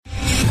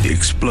The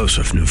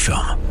explosive new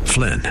film,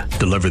 Flynn,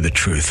 deliver the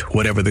truth,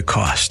 whatever the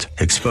cost,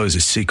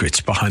 exposes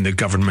secrets behind the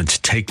government's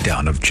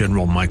takedown of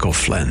General Michael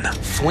Flynn.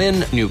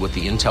 Flynn knew what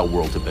the intel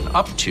world had been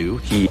up to.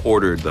 He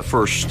ordered the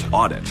first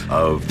audit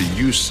of the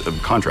use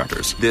of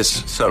contractors.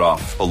 This set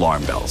off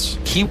alarm bells.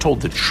 He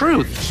told the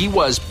truth. He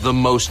was the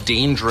most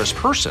dangerous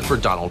person for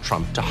Donald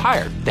Trump to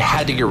hire. They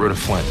had to get rid of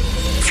Flynn.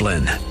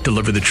 Flynn,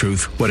 deliver the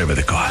truth, whatever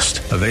the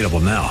cost. Available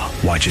now.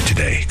 Watch it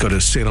today. Go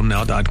to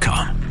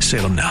salemnow.com.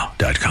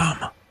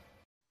 salemnow.com.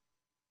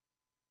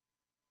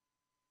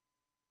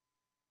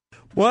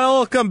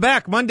 Welcome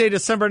back. Monday,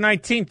 December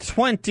 19th,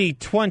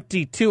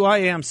 2022. I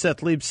am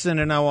Seth Leibson,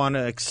 and I want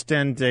to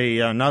extend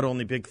a not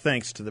only big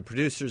thanks to the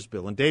producers,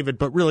 Bill and David,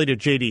 but really to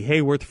J.D.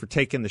 Hayworth for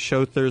taking the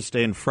show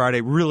Thursday and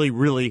Friday.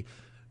 Really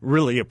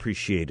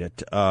appreciate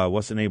it.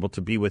 Wasn't able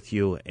to be with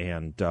you,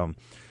 and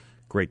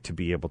great to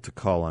be able to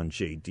call on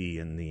J.D.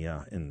 in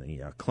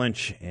the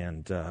clinch,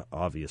 and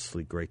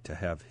obviously great to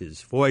have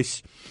his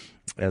voice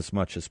as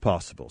much as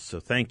possible. So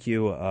thank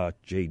you,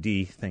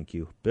 J.D. Thank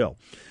you, Bill.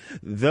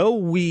 Though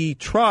we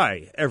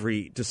try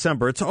every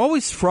December, it's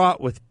always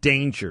fraught with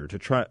danger to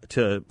try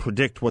to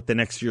predict what the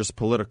next year's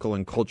political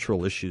and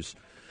cultural issues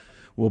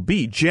will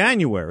be.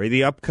 January,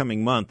 the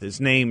upcoming month,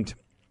 is named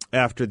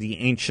after the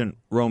ancient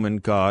Roman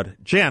god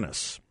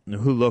Janus,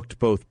 who looked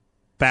both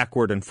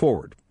backward and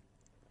forward,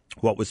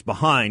 what was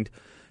behind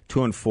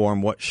to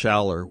inform what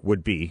shall or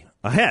would be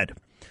ahead.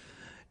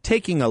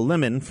 Taking a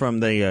lemon from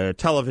the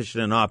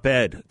television and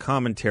op-ed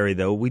commentary,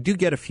 though, we do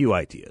get a few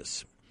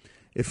ideas.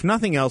 If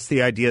nothing else,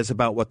 the ideas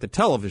about what the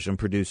television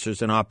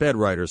producers and op-ed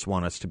writers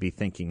want us to be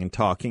thinking and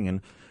talking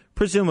and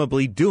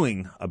presumably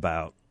doing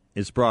about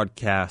is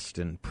broadcast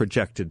and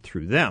projected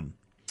through them.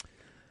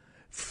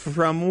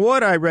 From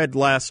what I read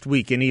last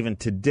week and even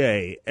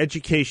today,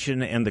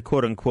 education and the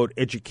quote-unquote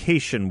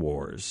education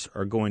wars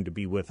are going to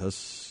be with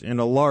us in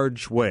a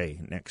large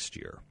way next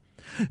year.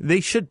 They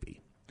should be.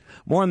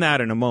 More on that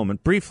in a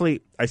moment.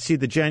 Briefly, I see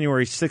the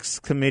January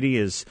 6th committee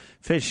is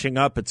finishing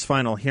up its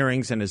final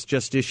hearings and has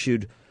just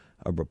issued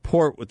a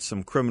report with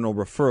some criminal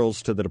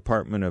referrals to the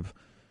Department of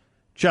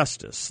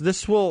Justice.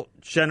 This will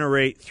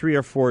generate 3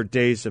 or 4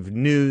 days of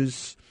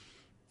news,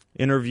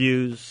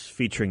 interviews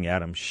featuring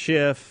Adam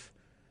Schiff,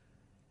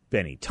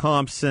 Benny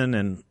Thompson,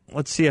 and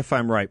let's see if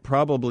I'm right,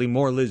 probably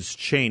more Liz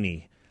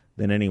Cheney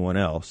than anyone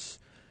else.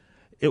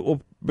 It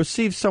will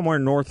receive somewhere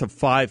north of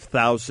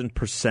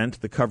 5,000%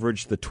 the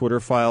coverage the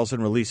Twitter files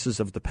and releases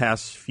of the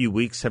past few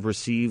weeks have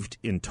received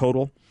in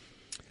total.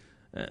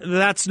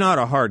 That's not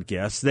a hard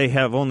guess. They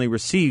have only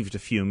received a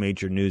few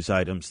major news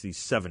items, these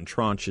 7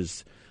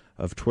 tranches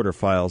of Twitter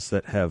files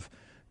that have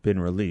been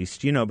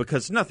released,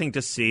 because nothing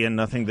to see and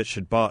nothing that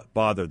should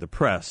bother the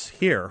press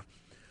here.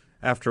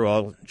 After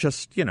all,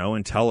 just,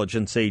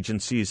 intelligence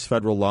agencies,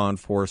 federal law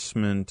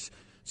enforcement,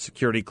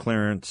 security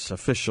clearance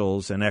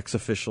officials and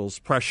ex-officials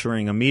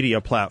pressuring a media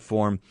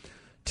platform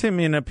to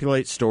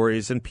manipulate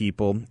stories and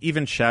people,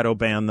 even shadow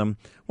ban them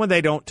when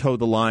they don't toe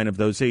the line of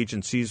those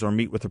agencies or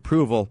meet with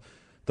approval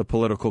the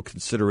political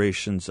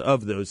considerations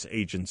of those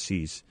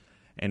agencies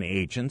and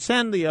agents.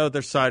 And the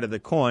other side of the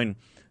coin,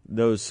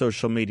 those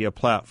social media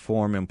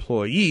platform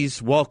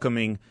employees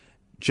welcoming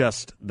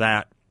just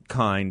that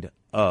kind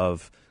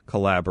of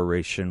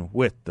collaboration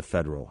with the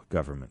federal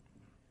government.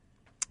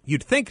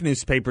 You'd think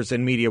newspapers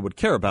and media would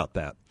care about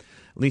that,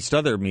 at least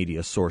other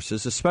media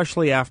sources,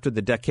 especially after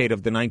the decade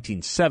of the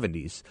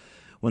 1970s,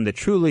 when the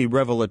truly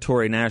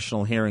revelatory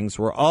national hearings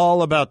were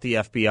all about the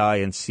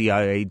FBI and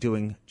CIA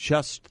doing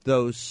just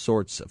those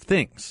sorts of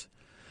things.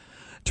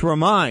 To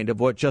remind of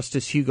what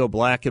Justice Hugo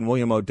Black and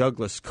William O.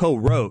 Douglas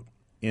co-wrote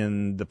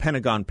in the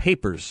Pentagon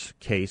Papers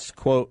case,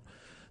 quote,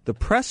 "The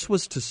press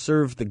was to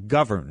serve the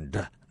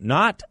governed,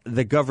 not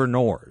the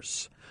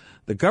governors.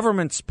 The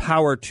government's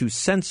power to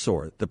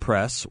censor the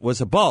press was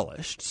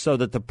abolished so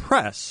that the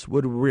press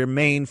would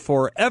remain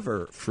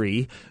forever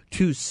free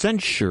to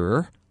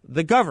censure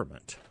the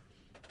government."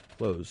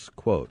 Close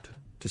quote.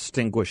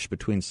 Distinguish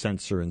between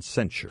censor and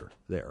censure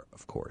there,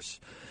 of course.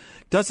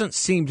 Doesn't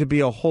seem to be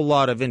a whole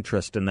lot of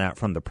interest in that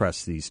from the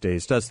press these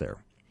days, does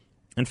there?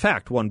 In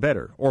fact, one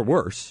better, or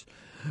worse.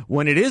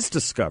 When it is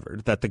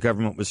discovered that the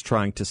government was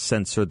trying to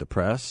censor the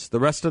press, the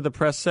rest of the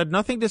press said,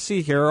 nothing to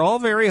see here, all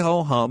very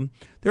ho-hum.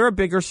 There are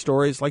bigger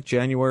stories like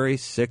January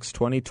 6,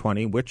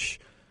 2020, which,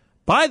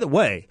 by the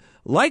way,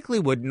 likely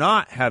would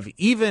not have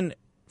even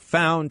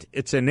found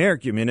its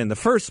energument in the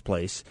first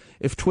place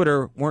if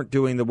Twitter weren't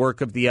doing the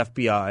work of the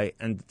FBI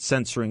and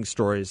censoring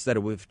stories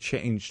that would have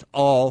changed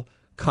all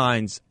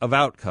kinds of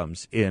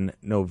outcomes in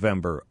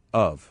November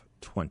of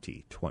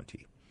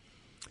 2020.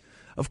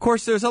 Of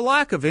course, there's a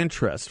lack of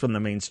interest from the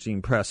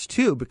mainstream press,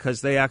 too,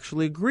 because they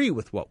actually agree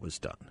with what was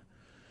done.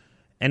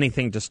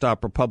 Anything to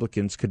stop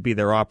Republicans could be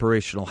their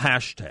operational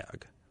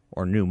hashtag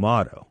or new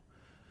motto.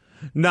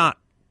 Not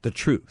the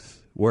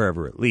truth,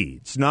 wherever it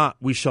leads. Not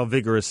we shall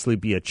vigorously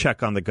be a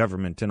check on the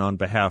government and on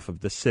behalf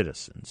of the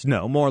citizens.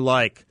 No, more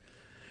like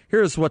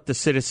here's what the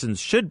citizens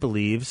should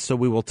believe, so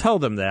we will tell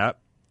them that,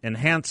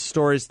 enhance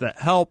stories that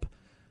help,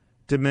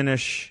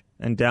 diminish,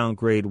 and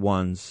downgrade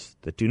ones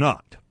that do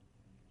not.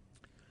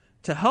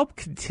 To help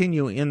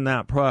continue in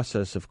that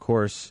process, of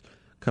course,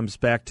 comes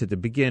back to the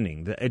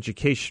beginning, the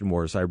education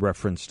wars I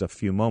referenced a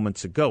few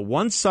moments ago.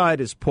 One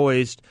side is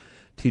poised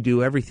to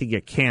do everything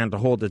it can to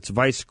hold its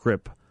vice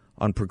grip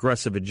on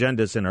progressive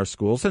agendas in our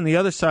schools, and the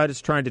other side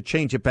is trying to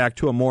change it back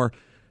to a more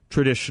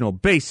traditional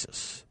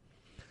basis.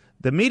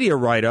 The media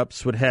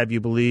write-ups would have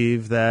you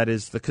believe that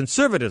is the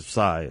conservative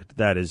side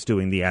that is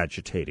doing the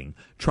agitating,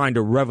 trying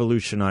to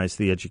revolutionize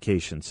the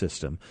education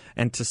system,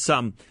 and to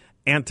some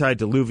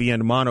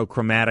antediluvian,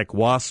 monochromatic,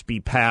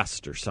 waspy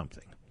past or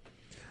something.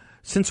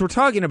 Since we're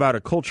talking about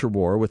a culture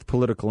war with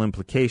political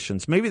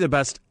implications, maybe the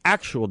best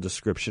actual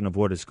description of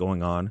what is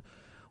going on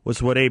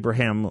was what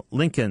Abraham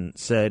Lincoln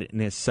said in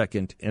his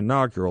second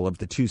inaugural of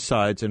the two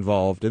sides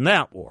involved in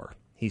that war.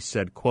 He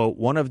said, quote,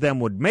 "One of them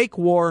would make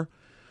war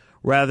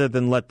rather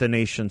than let the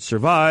nation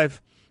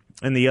survive,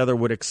 and the other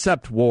would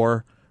accept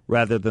war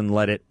rather than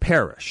let it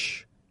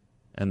perish.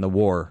 And the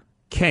war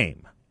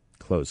came,"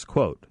 close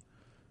quote.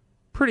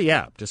 Pretty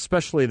apt,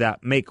 especially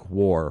that make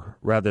war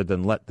rather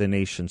than let the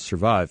nation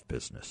survive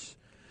business.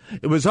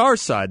 It was our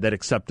side that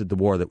accepted the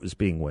war that was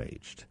being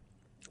waged.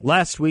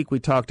 Last week we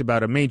talked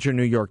about a major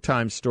New York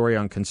Times story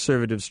on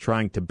conservatives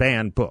trying to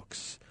ban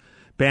books.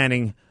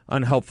 Banning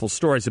unhelpful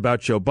stories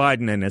about Joe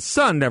Biden and his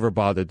son never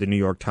bothered the New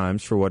York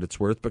Times for what it's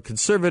worth, but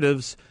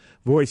conservatives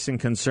voicing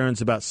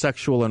concerns about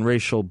sexual and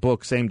racial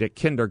books aimed at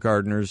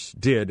kindergartners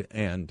did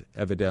and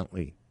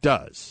evidently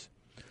does.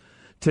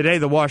 Today,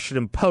 the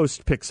Washington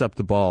Post picks up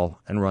the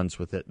ball and runs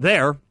with it.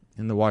 There,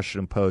 in the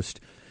Washington Post,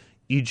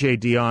 E.J.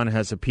 Dionne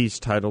has a piece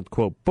titled,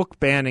 quote, "Book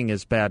banning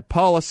is bad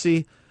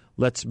policy.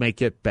 Let's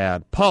make it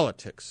bad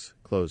politics,"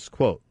 close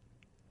quote.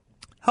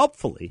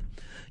 Helpfully,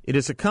 it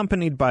is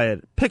accompanied by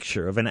a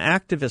picture of an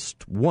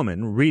activist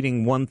woman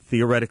reading one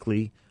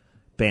theoretically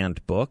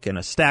banned book and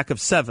a stack of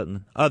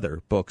 7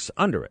 other books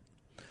under it.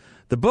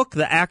 The book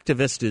the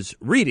activist is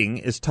reading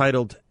is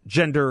titled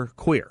Gender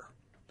Queer.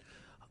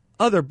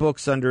 Other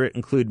books under it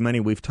include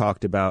many we've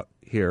talked about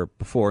here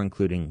before,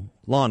 including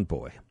Lawn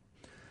Boy.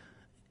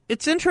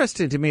 It's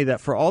interesting to me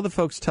that for all the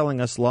folks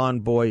telling us Lawn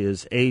Boy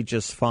is A,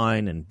 just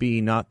fine, and B,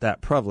 not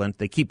that prevalent,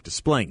 they keep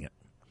displaying it.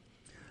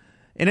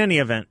 In any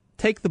event,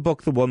 take the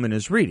book the woman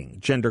is reading,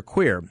 Gender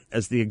Queer,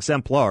 as the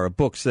exemplar of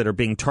books that are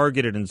being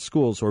targeted in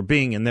schools or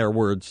being, in their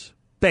words,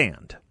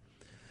 banned.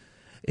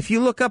 If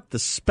you look up the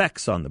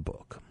specs on the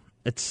book,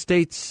 it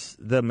states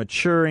the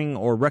maturing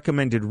or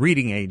recommended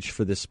reading age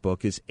for this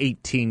book is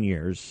 18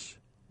 years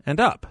and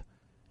up.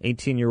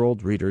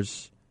 18-year-old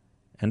readers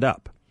and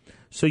up.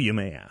 So you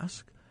may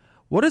ask,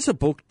 what is a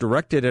book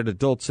directed at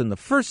adults in the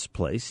first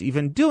place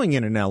even doing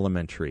in an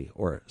elementary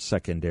or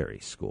secondary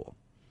school?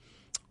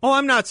 Oh,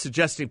 I'm not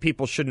suggesting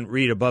people shouldn't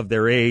read above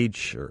their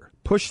age or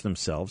push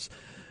themselves,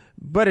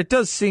 but it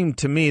does seem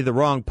to me the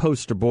wrong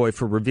poster boy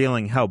for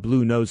revealing how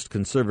blue-nosed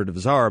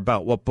conservatives are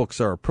about what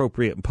books are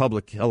appropriate in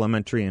public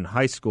elementary and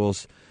high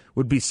schools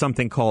would be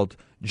something called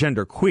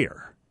Gender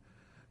Queer.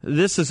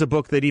 This is a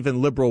book that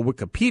even liberal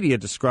Wikipedia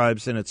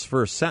describes in its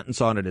first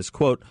sentence on it as,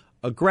 quote,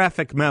 "a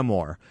graphic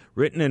memoir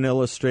written and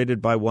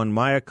illustrated by one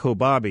Maya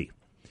Kobabe.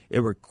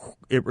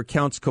 It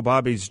recounts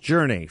Kobabe's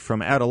journey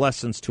from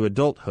adolescence to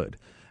adulthood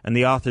and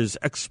the author's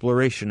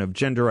exploration of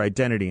gender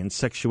identity and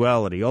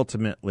sexuality,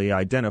 ultimately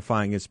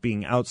identifying as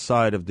being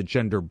outside of the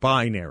gender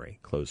binary,"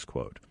 close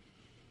quote.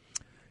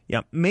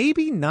 Yeah,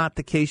 maybe not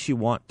the case you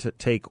want to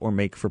take or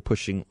make for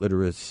pushing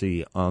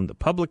literacy on the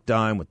public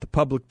dime with the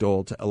public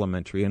dole to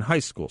elementary and high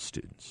school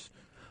students.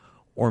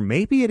 Or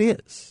maybe it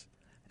is.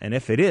 And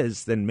if it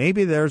is, then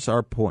maybe there's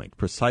our point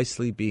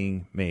precisely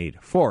being made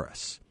for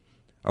us.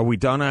 Are we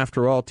done,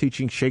 after all,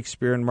 teaching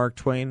Shakespeare and Mark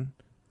Twain?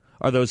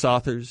 Are those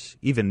authors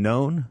even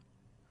known?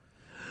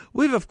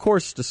 We've, of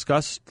course,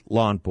 discussed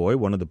Lawn Boy,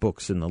 one of the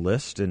books in the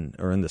list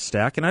or in the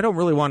stack, and I don't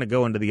really want to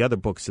go into the other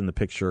books in the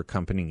picture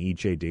accompanying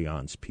E.J.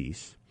 Dionne's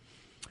piece.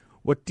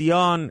 What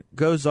Dionne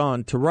goes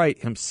on to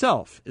write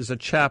himself is a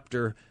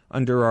chapter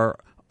under our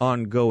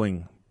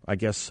ongoing,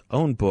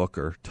 own book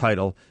or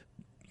title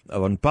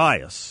on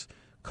bias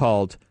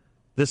called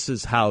This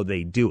Is How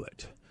They Do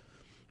It.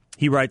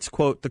 He writes,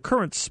 quote, "The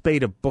current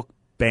spate of book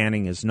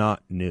banning is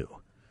not new.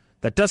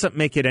 That doesn't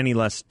make it any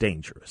less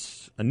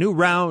dangerous. A new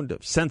round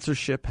of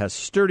censorship has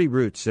sturdy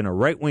roots in a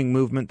right-wing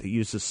movement that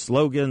uses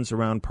slogans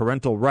around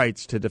parental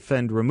rights to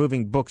defend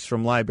removing books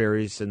from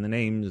libraries in the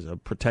names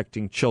of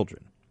protecting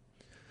children."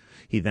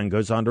 He then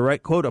goes on to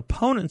write, quote,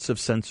 "Opponents of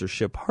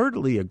censorship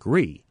heartily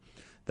agree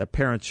that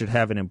parents should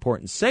have an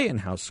important say in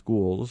how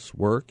schools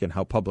work and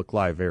how public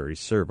libraries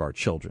serve our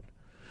children.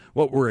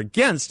 What we're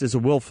against is a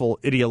willful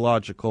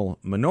ideological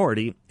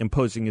minority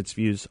imposing its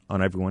views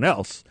on everyone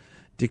else,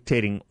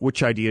 dictating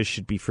which ideas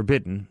should be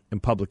forbidden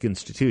in public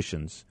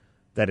institutions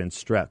that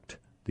instruct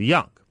the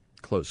young,"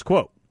 close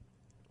quote.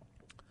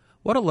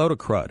 What a load of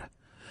crud.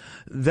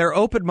 They're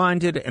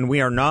open-minded and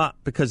we are not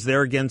because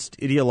they're against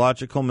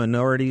ideological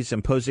minorities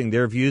imposing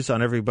their views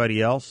on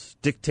everybody else,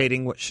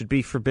 dictating what should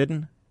be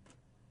forbidden?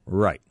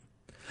 Right.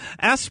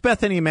 Ask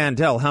Bethany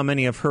Mandel how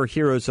many of her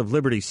Heroes of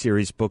Liberty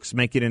series books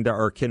make it into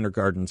our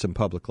kindergartens and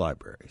public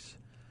libraries.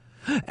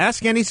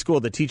 Ask any school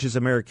that teaches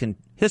American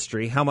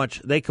history how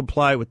much they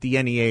comply with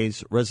the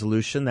NEA's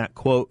resolution that,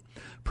 quote,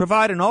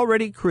 provide an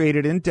already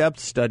created in-depth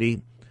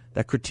study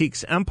that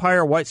critiques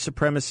empire, white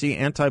supremacy,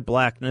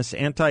 anti-blackness,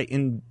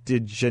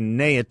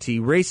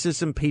 anti-indigeneity,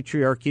 racism,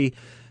 patriarchy,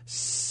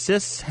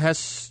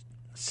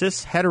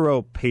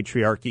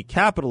 cis-heteropatriarchy,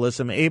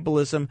 capitalism,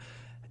 ableism,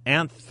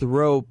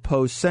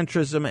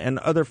 anthropocentrism, and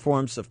other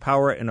forms of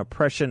power and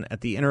oppression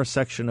at the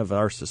intersection of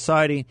our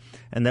society,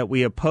 and that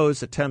we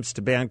oppose attempts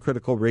to ban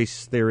critical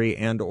race theory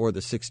and or the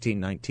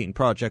 1619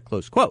 Project,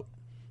 close quote.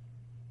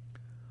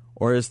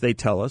 Or as they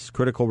tell us,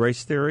 critical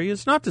race theory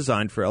is not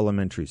designed for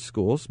elementary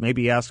schools.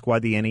 Maybe ask why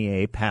the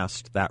NEA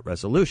passed that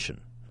resolution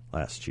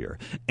last year.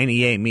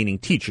 NEA meaning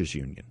Teachers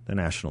Union, the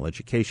National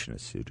Education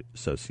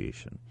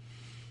Association.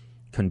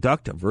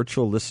 Conduct a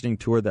virtual listening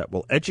tour that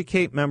will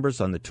educate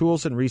members on the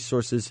tools and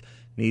resources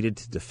needed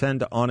to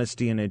defend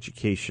honesty in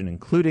education,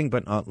 including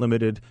but not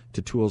limited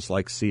to tools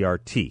like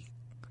CRT.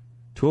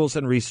 Tools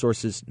and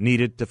resources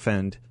needed to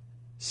defend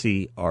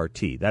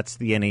CRT. That's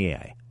the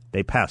NEA.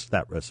 They passed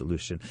that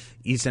resolution,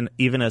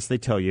 even as they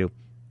tell you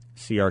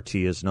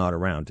CRT is not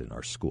around in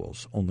our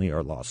schools, only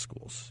our law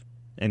schools.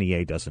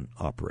 NEA doesn't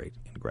operate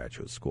in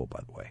graduate school, by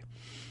the way.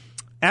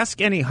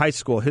 Ask any high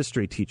school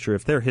history teacher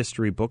if their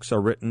history books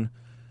are written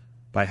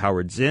by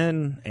Howard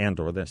Zinn and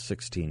or the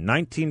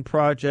 1619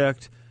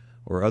 Project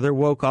or other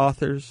woke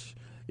authors,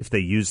 if they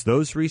use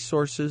those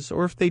resources,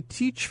 or if they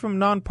teach from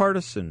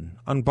nonpartisan,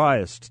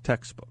 unbiased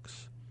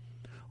textbooks.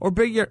 Or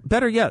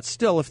better yet,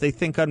 still, if they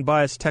think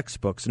unbiased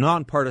textbooks,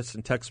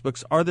 nonpartisan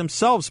textbooks, are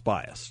themselves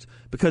biased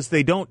because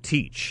they don't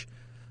teach,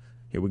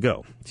 here we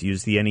go, to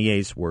use the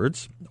NEA's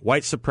words,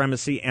 white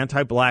supremacy,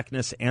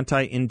 anti-blackness,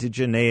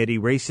 anti-indigeneity,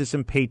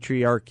 racism,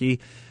 patriarchy,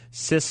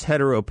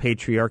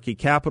 cis-heteropatriarchy,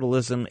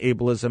 capitalism,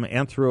 ableism,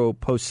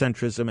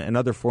 anthropocentrism, and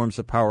other forms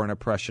of power and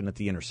oppression at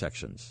the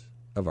intersections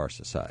of our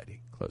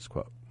society, close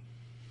quote.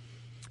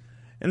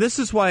 And this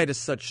is why it is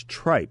such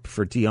tripe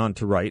for Dion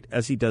to write,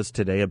 as he does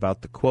today,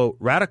 about the, quote,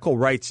 radical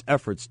right's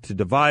efforts to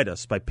divide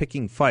us by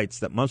picking fights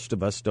that most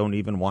of us don't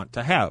even want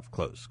to have,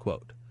 close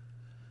quote.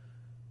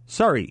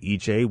 Sorry,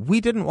 EJ,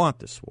 we didn't want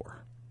this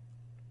war.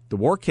 The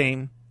war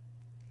came,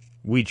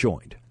 we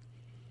joined.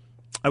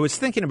 I was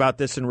thinking about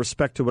this in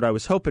respect to what I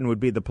was hoping would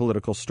be the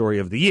political story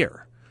of the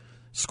year.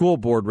 School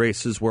board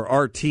races where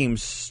our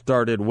teams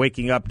started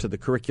waking up to the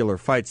curricular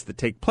fights that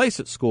take place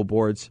at school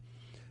boards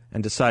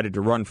and decided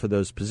to run for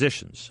those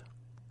positions.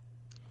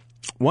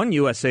 One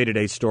USA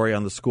Today story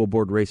on the school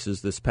board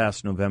races this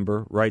past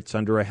November writes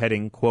under a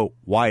heading, quote,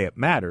 why it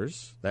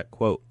matters, that,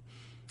 quote,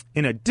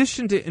 in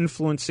addition to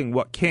influencing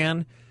what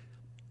can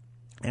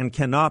and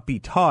cannot be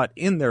taught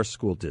in their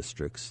school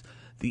districts,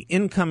 the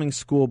incoming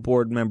school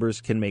board members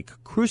can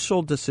make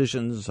crucial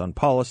decisions on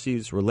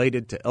policies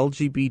related to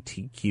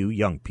LGBTQ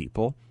young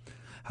people,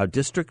 how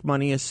district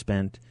money is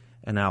spent,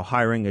 and how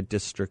hiring a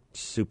district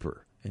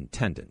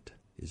superintendent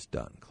is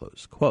done,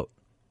 close quote.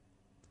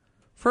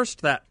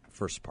 First, that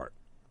first part,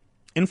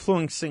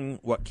 influencing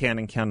what can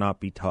and cannot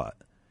be taught.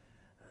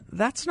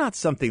 That's not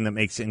something that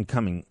makes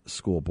incoming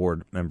school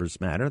board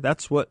members matter.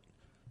 That's what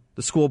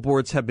the school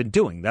boards have been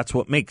doing. That's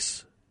what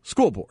makes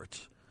school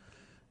boards.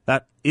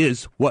 That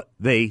is what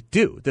they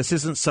do. This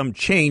isn't some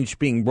change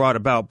being brought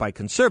about by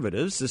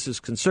conservatives. This is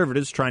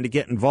conservatives trying to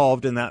get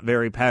involved in that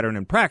very pattern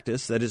and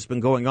practice that has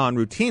been going on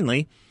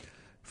routinely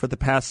for the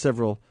past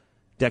several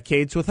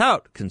decades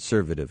without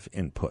conservative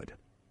input.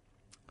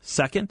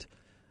 Second,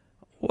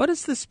 what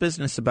is this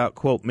business about,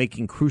 quote,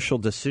 making crucial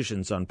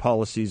decisions on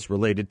policies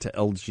related to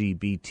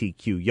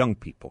LGBTQ young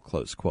people,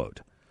 close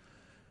quote?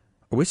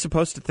 Are we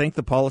supposed to think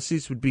the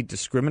policies would be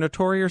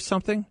discriminatory or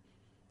something?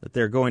 That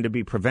they're going to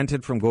be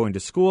prevented from going to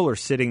school or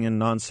sitting in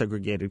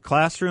non-segregated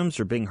classrooms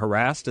or being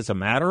harassed as a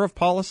matter of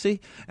policy?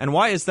 And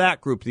why is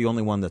that group the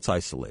only one that's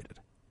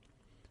isolated?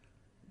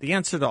 The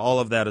answer to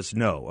all of that is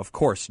no, of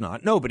course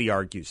not. Nobody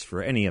argues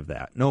for any of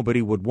that.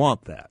 Nobody would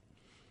want that.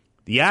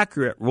 The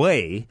accurate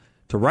way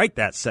to write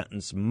that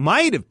sentence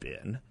might have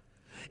been,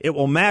 it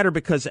will matter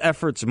because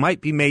efforts might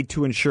be made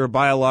to ensure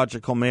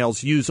biological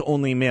males use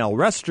only male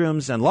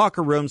restrooms and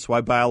locker rooms,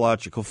 while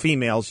biological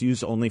females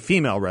use only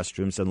female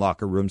restrooms and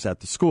locker rooms at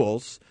the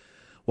schools,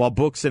 while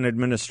books and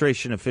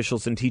administration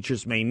officials and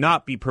teachers may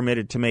not be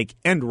permitted to make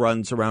end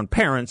runs around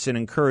parents in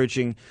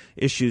encouraging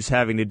issues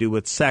having to do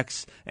with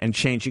sex and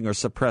changing or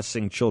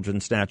suppressing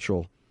children's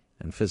natural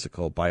and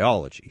physical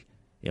biology.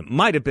 It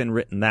might have been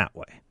written that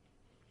way.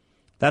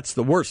 That's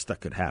the worst that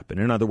could happen.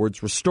 In other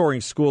words,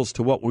 restoring schools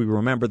to what we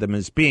remember them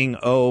as being,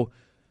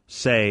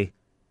 say,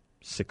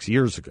 6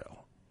 years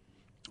ago.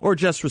 Or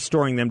just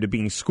restoring them to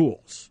being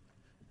schools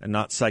and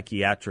not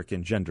psychiatric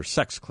and gender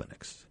sex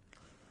clinics.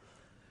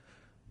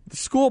 The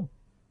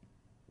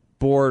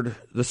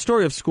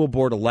story of school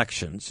board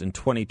elections in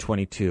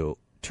 2022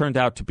 turned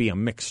out to be a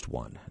mixed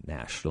one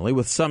nationally,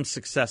 with some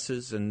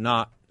successes and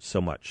not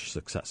so much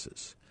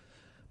successes.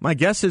 My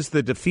guess is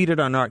the defeated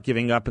are not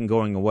giving up and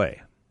going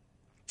away.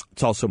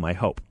 It's also my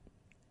hope.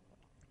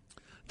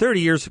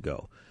 30 years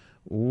ago,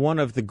 one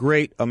of the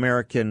great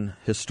American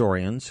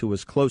historians who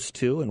was close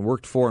to and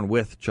worked for and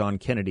with John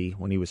Kennedy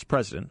when he was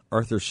president,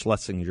 Arthur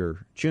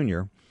Schlesinger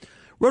Jr.,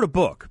 wrote a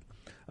book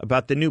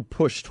about the new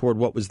push toward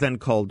what was then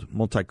called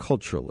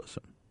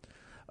multiculturalism,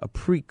 a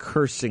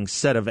precursing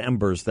set of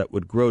embers that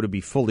would grow to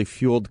be fully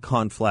fueled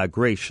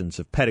conflagrations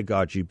of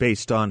pedagogy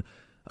based on,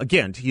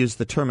 again, to use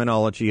the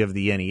terminology of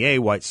the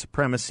NEA, white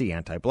supremacy,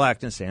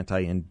 anti-blackness,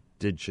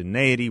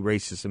 anti-indigeneity,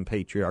 racism,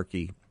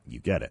 patriarchy. You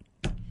get it.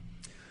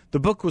 The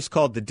book was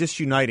called The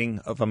Disuniting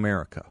of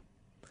America.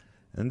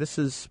 And this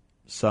is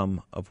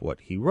some of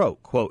what he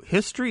wrote. Quote,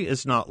 "History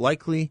is not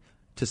likely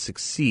to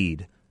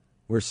succeed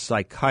where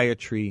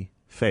psychiatry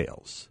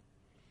fails.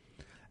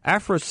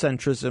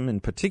 Afrocentrism in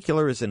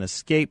particular is an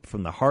escape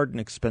from the hard and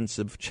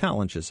expensive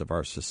challenges of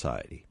our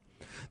society.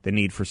 The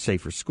need for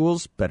safer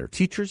schools, better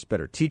teachers,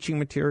 better teaching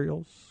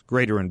materials,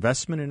 greater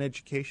investment in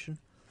education,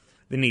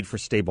 the need for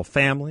stable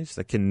families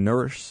that can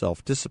nourish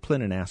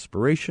self-discipline and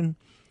aspiration,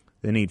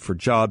 the need for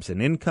jobs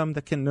and income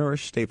that can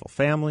nourish stable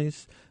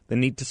families, the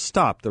need to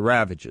stop the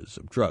ravages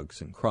of drugs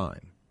and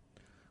crime."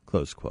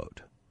 Close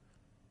quote.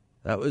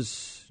 That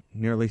was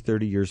nearly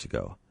 30 years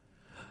ago.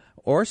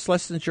 Or,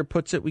 Schlesinger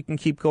puts it, we can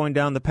keep going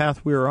down the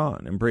path we're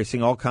on,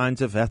 embracing all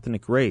kinds of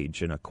ethnic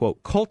rage in a,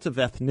 quote, cult of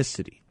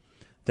ethnicity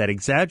that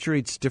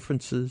exaggerates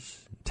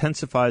differences,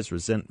 intensifies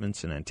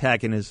resentments and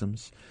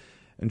antagonisms,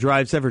 and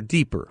drives ever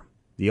deeper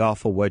the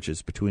awful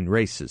wedges between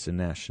races and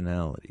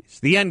nationalities.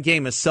 The end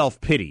game is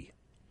self-pity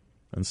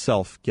and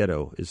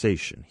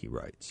self-ghettoization, he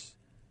writes.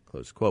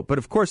 Close quote. But,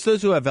 of course,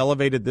 those who have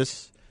elevated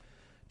this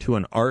to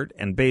an art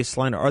and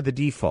baseline are the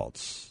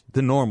defaults,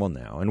 the normal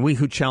now. And we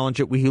who challenge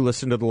it, we who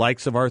listen to the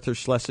likes of Arthur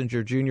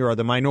Schlesinger Jr. are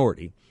the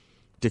minority,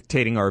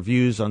 dictating our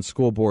views on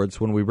school boards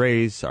when we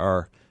raise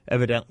our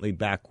evidently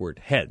backward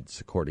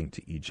heads, according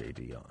to E.J.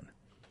 Dionne.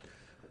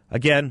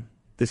 Again,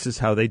 this is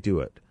how they do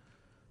it.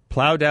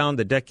 Plow down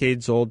the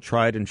decades-old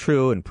tried and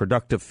true and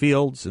productive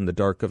fields in the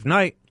dark of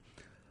night,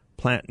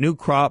 plant new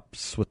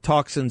crops with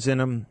toxins in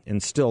them,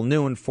 instill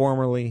new and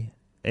formerly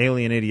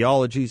alien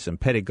ideologies and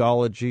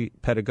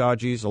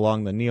pedagogies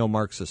along the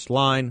neo-Marxist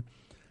line,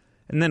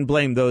 and then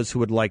blame those who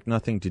would like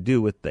nothing to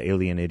do with the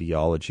alien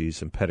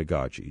ideologies and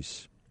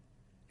pedagogies.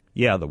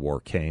 Yeah, the war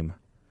came.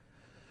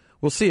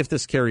 We'll see if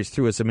this carries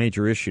through as a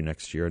major issue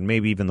next year, and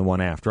maybe even the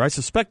one after. I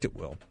suspect it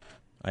will.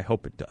 I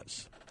hope it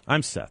does.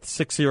 I'm Seth,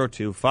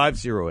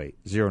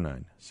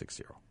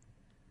 602-508-0960.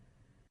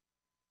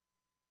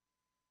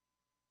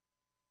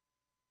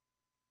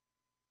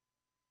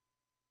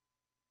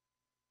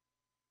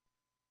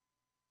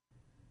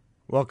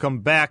 Welcome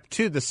back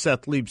to the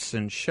Seth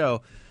Leibsohn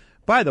Show.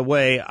 By the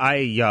way,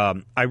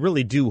 I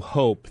really do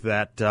hope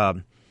that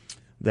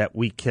that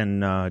we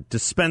can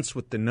dispense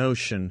with the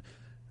notion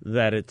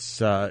that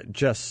it's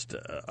just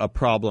a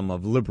problem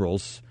of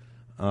liberals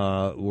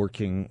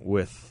working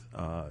with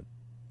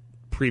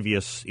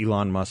previous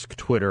Elon Musk,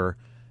 Twitter,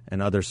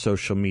 and other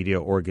social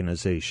media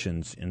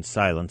organizations in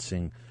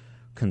silencing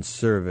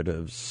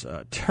conservatives.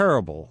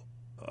 Terrible,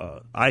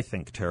 I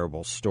think,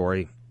 terrible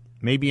story.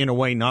 Maybe in a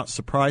way not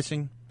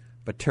surprising,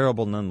 but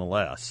terrible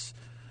nonetheless.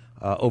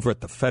 Over at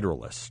The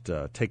Federalist,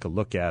 take a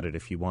look at it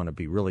if you want to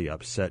be really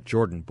upset.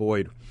 Jordan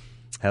Boyd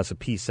has a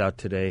piece out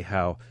today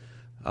how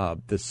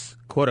this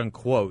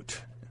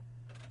quote-unquote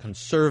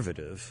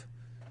conservative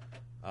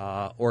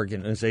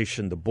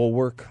organization, The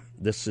Bulwark,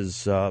 this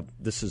is the,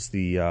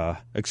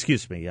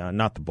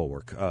 not The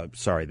Bulwark.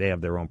 Sorry, they have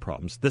their own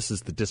problems. This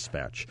is The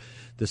Dispatch.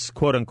 This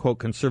quote-unquote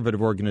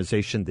conservative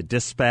organization, The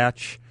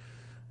Dispatch,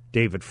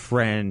 David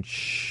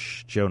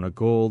French, Jonah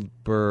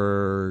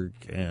Goldberg,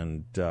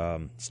 and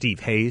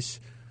Steve Hayes,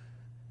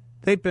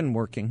 they've been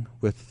working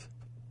with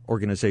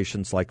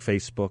organizations like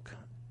Facebook,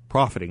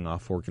 profiting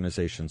off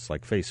organizations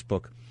like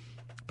Facebook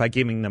by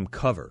giving them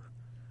cover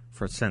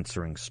for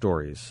censoring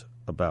stories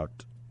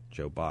about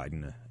Joe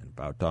Biden and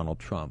about Donald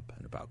Trump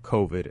and about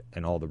COVID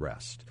and all the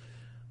rest.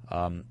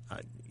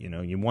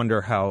 You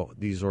wonder how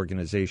these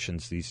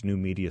organizations, these new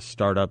media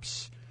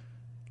startups,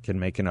 can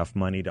make enough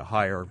money to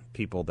hire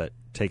people that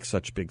take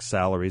such big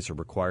salaries or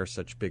require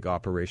such big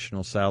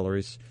operational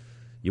salaries.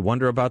 You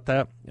wonder about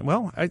that?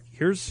 Well,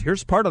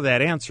 here's part of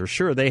that answer.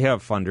 Sure, they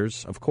have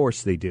funders. Of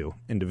course they do,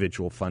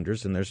 individual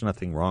funders, and there's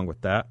nothing wrong with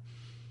that.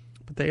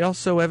 But they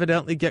also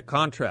evidently get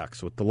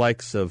contracts with the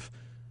likes of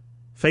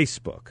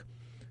Facebook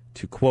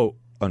to, quote,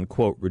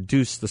 unquote,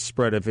 reduce the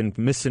spread of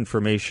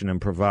misinformation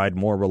and provide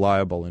more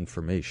reliable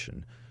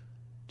information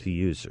to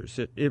users.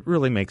 It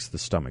really makes the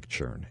stomach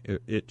churn.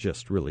 It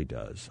just really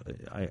does.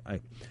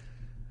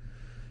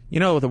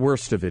 The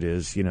worst of it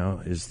is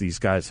these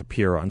guys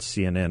appear on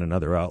CNN and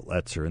other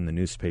outlets or in the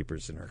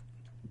newspapers and are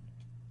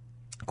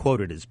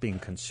quoted as being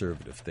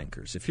conservative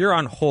thinkers. If you're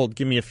on hold,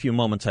 give me a few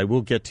moments. I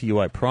will get to you,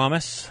 I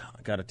promise.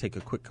 I got to take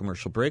a quick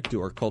commercial break, do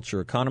our culture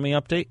economy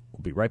update.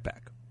 We'll be right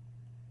back.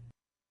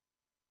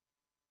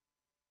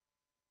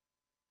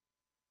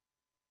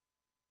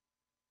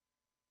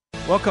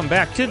 Welcome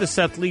back to the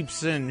Seth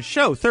Leibsohn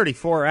Show,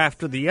 34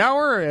 after the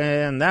hour,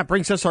 and that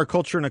brings us our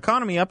Culture and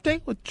Economy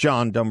Update with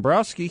John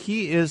Dombrowski.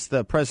 He is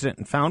the president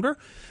and founder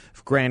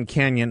Grand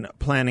Canyon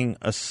Planning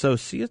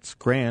Associates,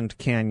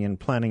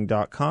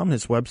 GrandCanyonPlanning.com,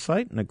 his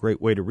website, and a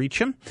great way to reach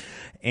him.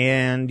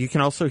 And you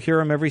can also hear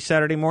him every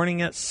Saturday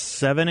morning at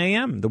 7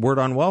 a.m. The Word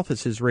on Wealth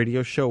is his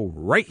radio show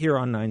right here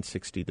on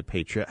 960 The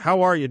Patriot.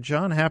 How are you,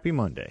 John? Happy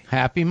Monday.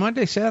 Happy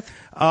Monday, Seth.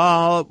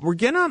 We're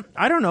gonna,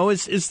 I don't know,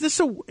 is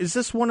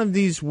this one of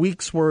these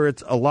weeks where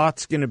it's a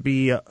lot's going to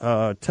be,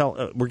 we're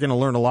going to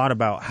learn a lot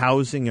about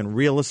housing and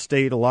real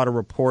estate, a lot of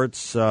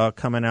reports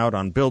coming out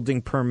on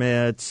building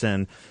permits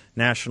and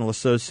National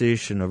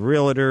Association of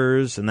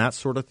Realtors and that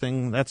sort of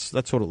thing. That's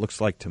what it looks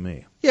like to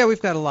me. Yeah,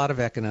 we've got a lot of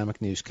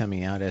economic news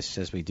coming out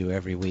as we do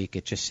every week.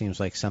 It just seems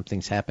like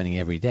something's happening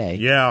every day.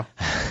 Yeah.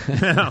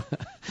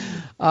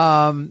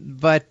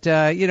 But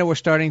we're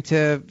starting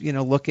to,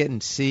 look at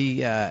and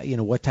see,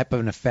 what type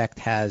of an effect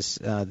has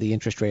the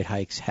interest rate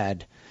hikes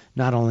had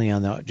not only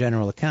on the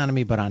general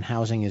economy but on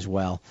housing as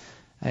well.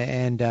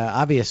 And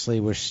obviously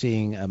we're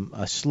seeing a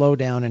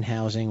slowdown in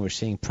housing. We're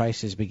seeing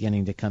prices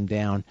beginning to come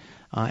down.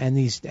 And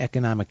these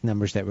economic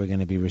numbers that we're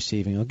going to be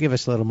receiving will give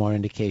us a little more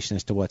indication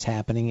as to what's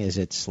happening. Is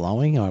it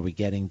slowing? Are we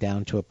getting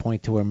down to a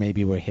point to where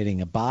maybe we're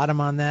hitting a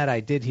bottom on that? I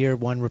did hear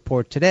one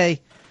report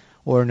today,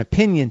 or an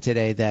opinion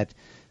today, that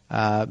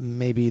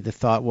maybe the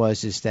thought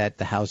is that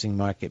the housing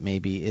market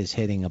maybe is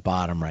hitting a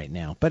bottom right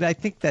now. But I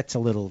think that's a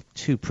little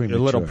too premature.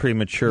 A little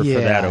premature for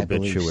that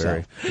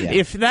obituary. So. Yeah.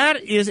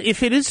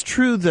 If it is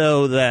true,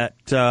 though, that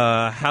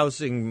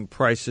housing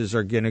prices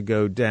are going to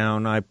go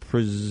down, I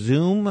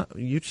presume,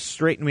 you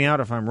straighten me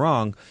out if I'm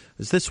wrong,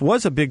 this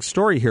was a big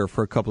story here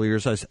for a couple of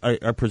years.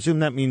 I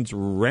presume that means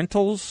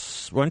rental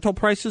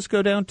prices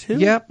go down too?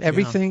 Yep,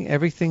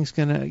 everything's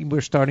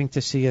we're starting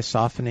to see a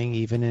softening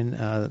even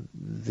in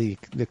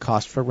the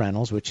cost for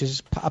rentals, which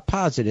is a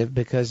positive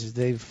because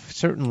they've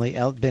certainly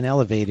been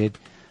elevated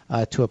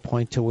to a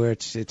point to where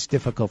it's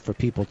difficult for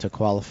people to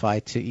qualify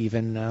to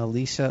even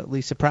lease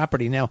a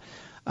property. Now,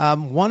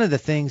 one of the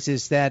things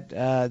is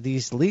that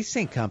these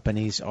leasing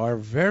companies are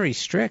very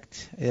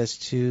strict as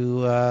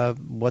to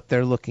what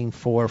they're looking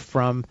for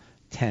from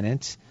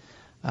tenants.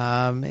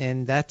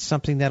 And that's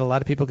something that a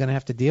lot of people are going to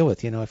have to deal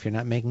with. If you're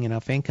not making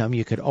enough income,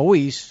 you could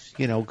always,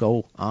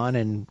 go on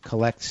and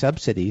collect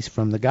subsidies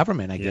from the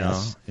government, I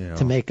guess,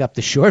 to make up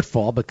the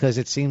shortfall, because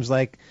it seems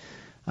like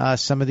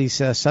some of these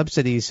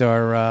subsidies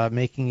are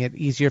making it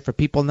easier for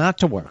people not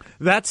to work.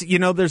 That's,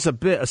 there's a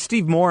bit,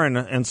 Steve Moore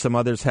and some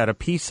others had a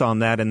piece on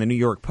that in the New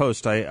York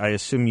Post. I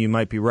assume you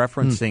might be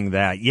referencing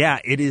that. Yeah,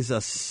 it is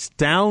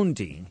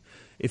astounding,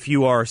 if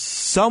you are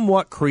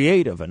somewhat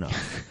creative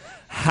enough,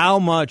 how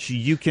much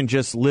you can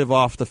just live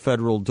off the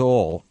federal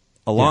dole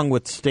along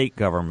with state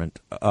government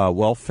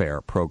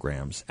welfare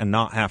programs and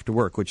not have to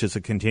work, which is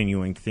a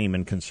continuing theme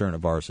and concern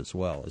of ours as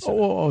well, isn't it?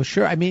 Oh,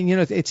 sure. I mean,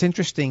 it's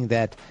interesting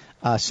that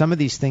some of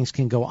these things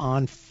can go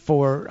on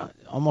for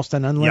almost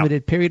an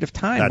unlimited period of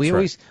time. We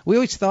always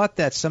thought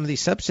that some of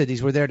these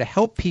subsidies were there to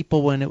help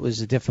people when it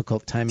was a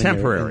difficult time.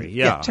 Temporary, in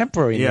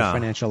their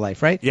financial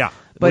life, right? Yeah.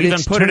 But we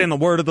even put it in the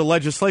word of the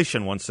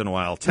legislation once in a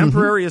while.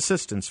 Temporary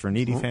assistance for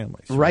needy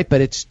families. Right,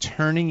 but it's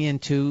turning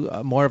into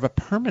more of a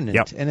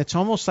permanent. And it's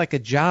almost like a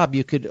job.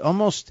 You could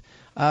almost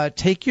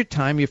take your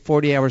time, your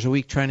 40 hours a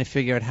week, trying to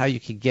figure out how you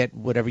could get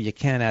whatever you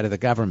can out of the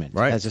government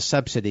as a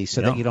subsidy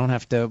so that you don't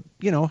have to,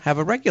 have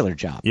a regular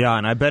job. Yeah,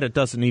 and I bet it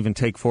doesn't even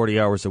take 40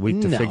 hours a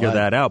week to figure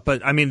that out.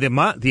 But, I mean,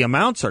 the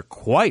amounts are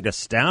quite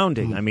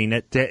astounding. I mean,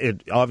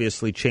 it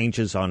obviously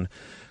changes on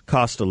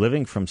cost of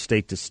living from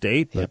state to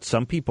state, but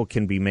some people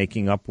can be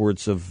making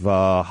upwards of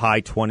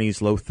high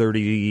 20s, low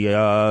 30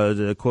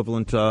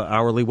 equivalent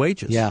hourly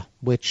wages. Yeah,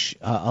 which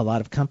a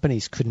lot of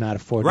companies could not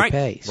afford to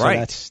pay. So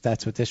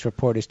that's what this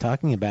report is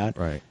talking about.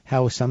 Right.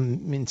 How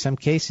in some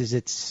cases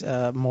it's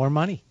more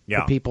money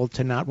for people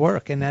to not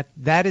work, and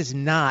that is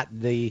not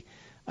the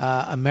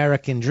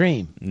American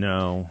dream.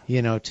 No.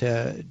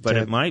 But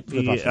it might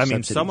be. I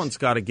mean, someone's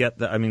got to get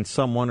that. I mean,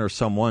 someone or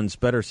someone's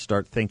better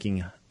start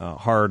thinking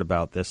hard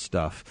about this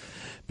stuff,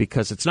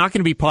 because it's not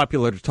going to be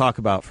popular to talk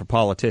about for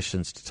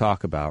politicians to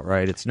talk about,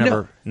 right? It's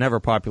never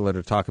popular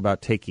to talk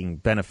about taking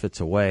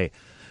benefits away.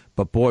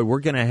 But, boy,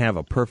 we're going to have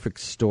a perfect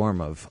storm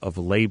of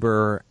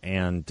labor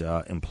and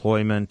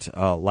employment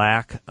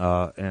lack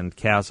and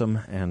chasm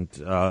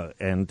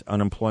and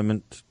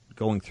unemployment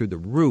going through the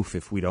roof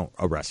if we don't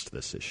arrest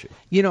this issue.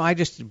 I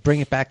just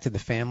bring it back to the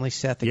family,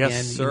 Seth, again.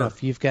 Yes, sir.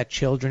 If you've got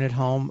children at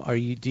home,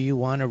 do you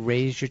want to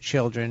raise your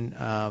children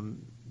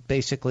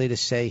basically to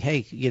say,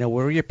 hey,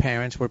 we're your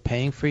parents, we're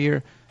paying for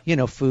your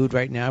food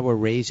right now, we're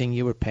raising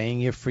you, we're paying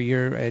you for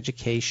your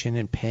education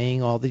and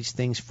paying all these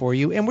things for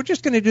you, and we're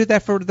just going to do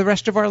that for the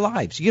rest of our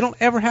lives. You don't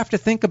ever have to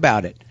think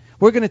about it.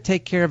 We're going to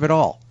take care of it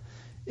all.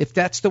 If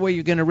that's the way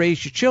you're going to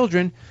raise your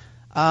children,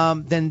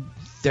 then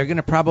they're going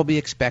to probably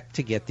expect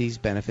to get these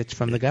benefits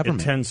from the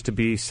government. It tends to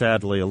be,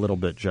 sadly, a little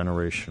bit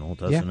generational,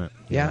 doesn't it?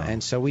 Yeah,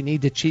 and so we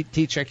need to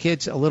teach our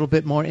kids a little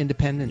bit more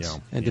independence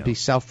and to be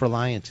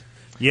self-reliant.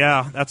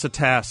 Yeah, that's a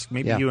task.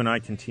 Maybe Yeah. you and I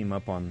can team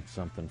up on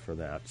something for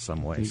that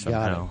some way, You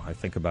somehow. got I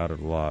think about it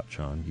a lot,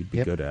 John. You'd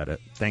be good at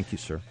it. Thank you,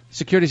 sir.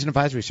 Securities and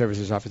advisory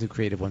services offered through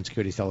Creative One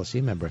Securities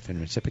LLC, member of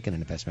FINRA SIPC, and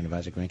an investment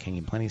advisor, Grant King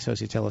and Planning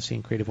Associates LLC,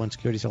 and Creative One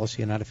Securities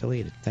LLC are not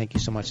affiliated. Thank you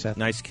so much, Seth.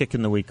 Nice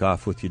kicking the week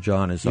off with you,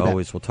 John. As You bet.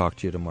 always, we'll talk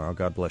to you tomorrow.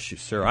 God bless you,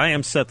 sir. I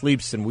am Seth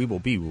Leibson. We will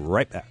be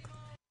right back.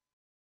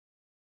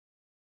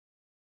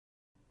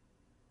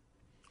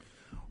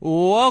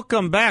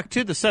 Welcome back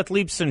to the Seth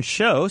Leibson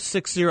Show,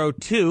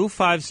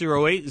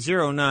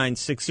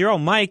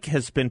 602-508-0960. Mike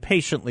has been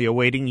patiently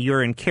awaiting.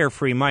 You're in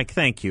Carefree. Mike,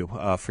 thank you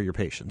for your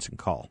patience and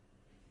call.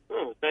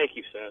 Oh, thank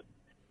you, Seth.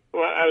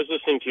 Well, I was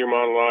listening to your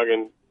monologue,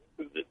 and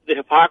the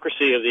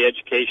hypocrisy of the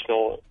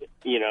educational,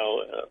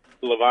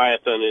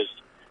 Leviathan is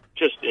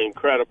just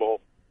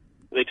incredible.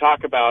 They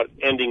talk about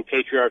ending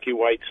patriarchy,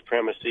 white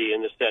supremacy,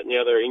 and this, that, and the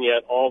other, and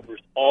yet all the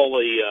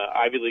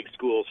Ivy League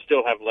schools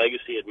still have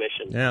legacy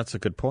admissions. Yeah, that's a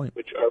good point.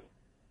 Which are,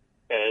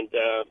 and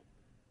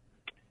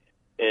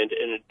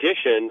in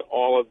addition,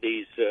 all of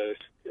these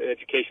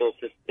educational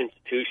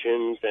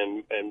institutions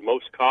and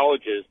most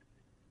colleges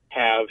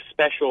have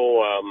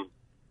special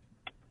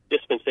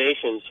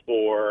dispensations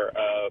for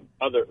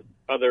other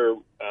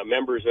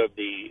members of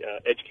the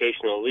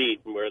educational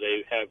elite, where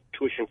they have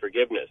tuition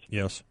forgiveness.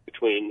 Yes.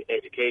 Between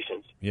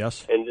educations.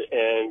 Yes. And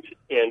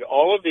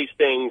all of these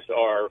things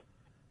are,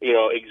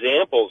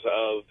 examples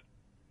of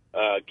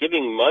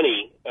giving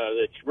money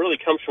that really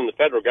comes from the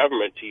federal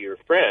government to your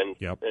friend.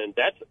 Yep. And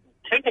that's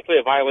technically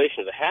a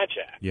violation of the Hatch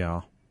Act.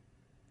 Yeah.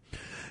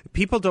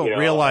 People don't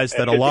realize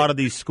that a lot of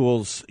these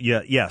schools,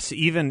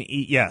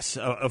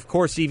 of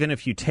course, even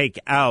if you take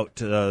out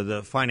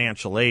the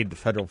financial aid, the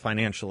federal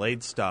financial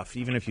aid stuff,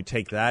 even if you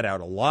take that out,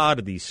 a lot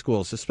of these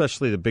schools,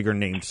 especially the bigger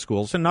named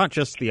schools, and not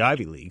just the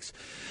Ivy Leagues,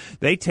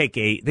 they take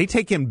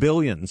in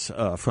billions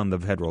from the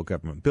federal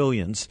government,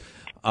 billions.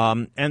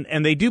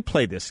 And they do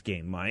play this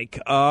game,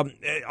 Mike,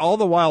 all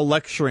the while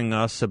lecturing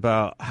us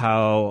about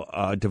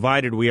how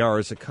divided we are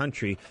as a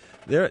country.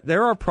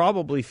 There are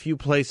probably few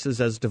places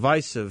as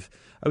divisive.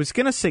 I was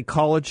going to say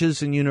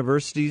colleges and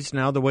universities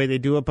now the way they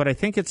do it, but I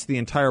think it's the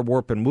entire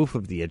warp and woof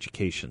of the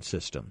education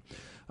system,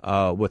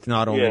 with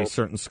not only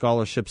certain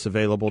scholarships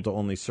available to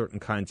only certain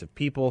kinds of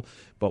people,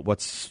 but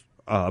what's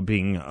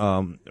being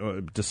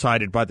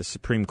decided by the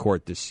Supreme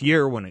Court this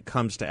year when it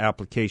comes to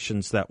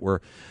applications that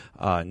were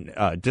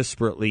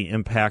disparately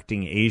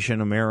impacting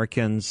Asian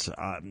Americans,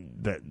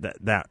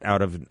 that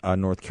out of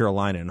North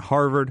Carolina and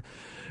Harvard.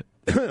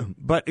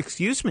 But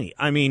excuse me,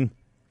 I mean,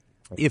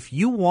 if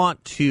you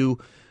want to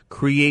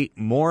create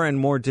more and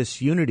more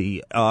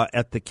disunity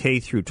at the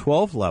K through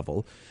 12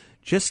 level,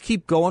 just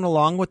keep going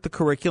along with the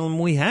curriculum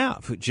we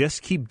have.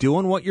 Just keep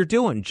doing what you're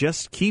doing.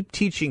 Just keep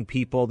teaching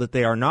people that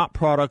they are not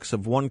products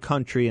of one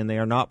country and they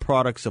are not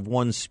products of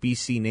one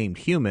species named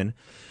human.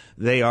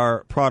 They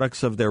are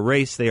products of their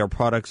race. They are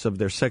products of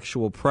their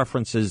sexual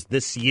preferences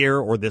this year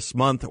or this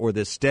month or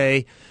this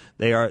day.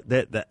 They are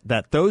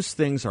that those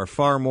things are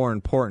far more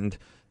important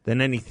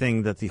than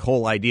anything that the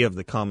whole idea of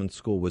the common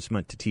school was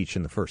meant to teach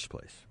in the first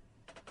place.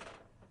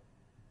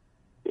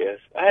 Yes.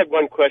 I have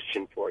one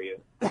question for you.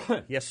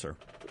 Yes, sir.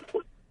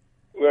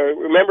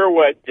 Remember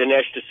what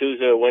Dinesh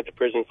D'Souza went to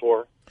prison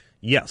for?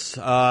 Yes.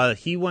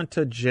 He went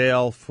to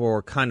jail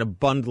for kind of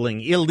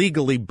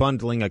illegally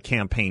bundling a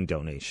campaign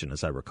donation,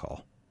 as I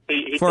recall.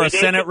 For a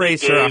Senate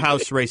race or a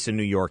House race in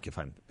New York, if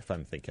I'm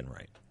thinking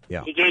right.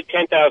 Yeah. He gave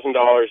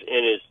 $10,000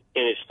 in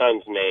his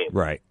son's name.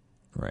 Right.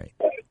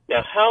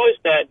 Now, how is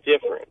that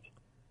different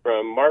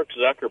from Mark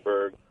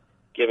Zuckerberg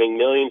giving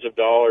millions of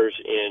dollars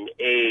in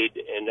aid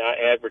and not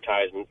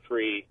advertisement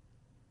free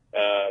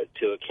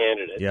to a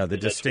candidate? Yeah, the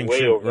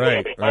distinction.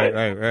 Right.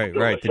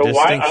 The So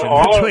distinction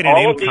between an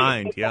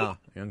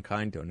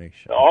in-kind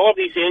donation. All of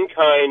these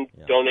in-kind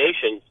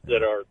donations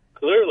that are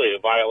clearly a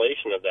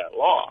violation of that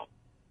law.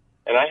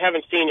 And I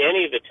haven't seen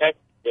any of the tech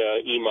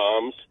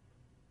imams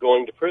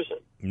going to prison.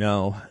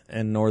 No,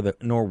 and nor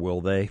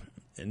will they.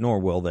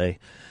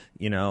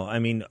 You know, I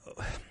mean,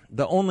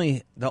 the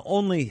only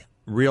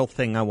real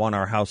thing I want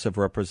our House of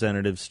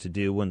Representatives to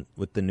do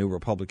with the new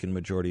Republican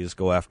majority is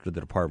go after the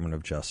Department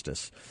of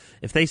Justice.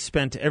 If they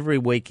spent every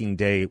waking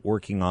day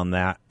working on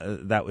that,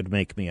 that would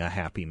make me a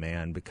happy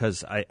man,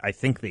 because I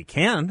think they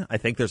can. I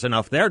think there's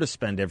enough there to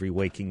spend every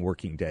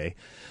working day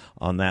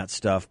on that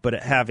stuff. But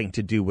it having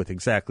to do with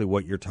exactly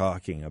what you're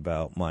talking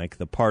about, Mike,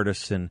 the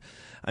partisan.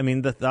 I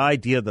mean, the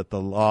idea that the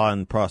law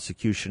and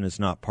prosecution is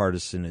not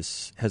partisan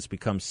has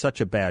become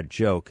such a bad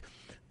joke.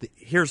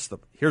 Here's the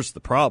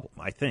problem,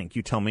 I think.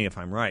 You tell me if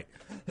I'm right.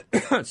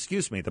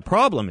 Excuse me. The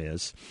problem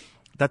is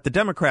that the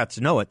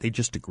Democrats know it. They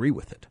just agree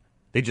with it.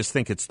 They just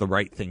think it's the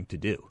right thing to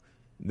do.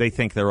 They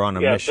think they're on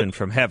a mission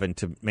from heaven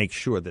to make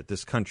sure that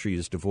this country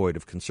is devoid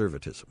of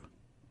conservatism.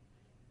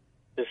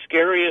 The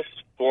scariest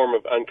form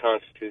of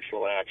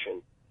unconstitutional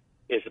action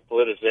is the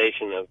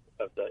politicization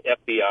of the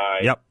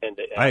FBI and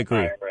the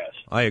IRS.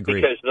 I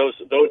agree. Because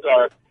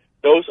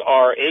those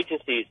are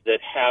agencies that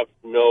have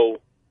no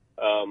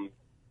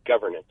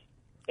governance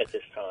at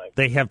this time.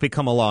 They have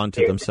become a law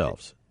unto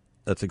themselves.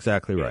 That's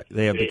exactly right.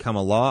 They have become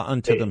a law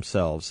unto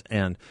themselves,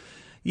 and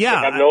they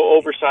have no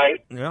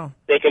oversight. Yeah,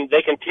 they can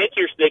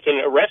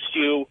arrest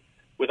you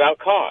without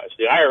cause.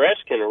 The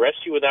IRS can arrest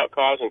you without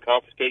cause and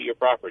confiscate your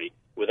property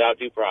without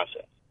due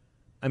process.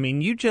 I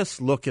mean, you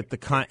just look at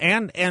the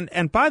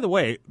and by the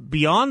way,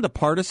 beyond the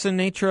partisan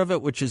nature of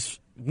it, which is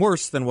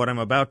worse than what I'm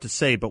about to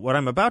say, but what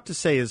I'm about to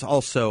say is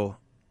also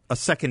a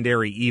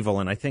secondary evil,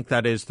 and I think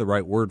that is the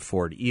right word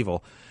for it,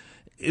 evil,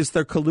 is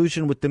their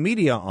collusion with the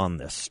media on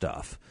this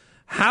stuff.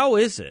 How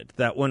is it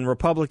that when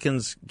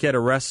Republicans get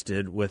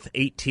arrested with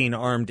 18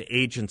 armed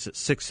agents at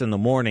 6 in the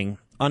morning,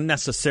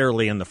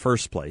 unnecessarily in the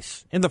first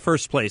place,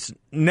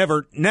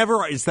 never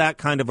is that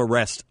kind of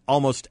arrest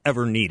almost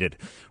ever needed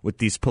with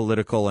these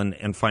political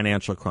and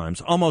financial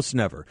crimes. Almost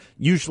never.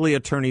 Usually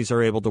attorneys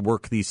are able to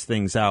work these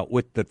things out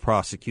with the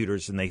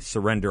prosecutors and they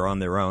surrender on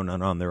their own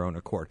and on their own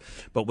accord.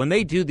 But when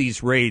they do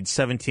these raids,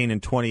 17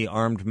 and 20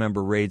 armed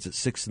member raids at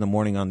 6 in the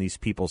morning on these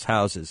people's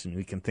houses, and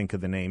we can think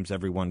of the names,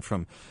 everyone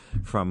from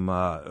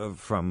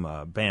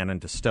Bannon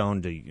to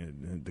Stone to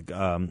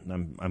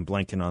I'm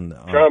blanking on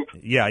Trump.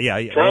 Yeah.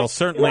 Trump.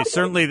 Well,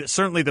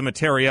 certainly the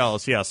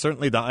materials. Yeah,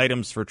 certainly the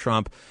items for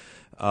Trump.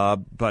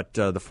 But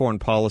the foreign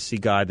policy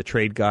guy, the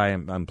trade guy,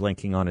 I'm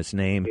blanking on his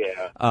name.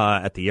 Yeah.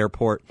 At the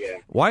airport. Yeah.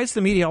 Why is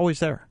the media always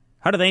there?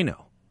 How do they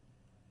know?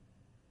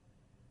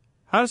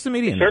 How does the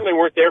media know? Certainly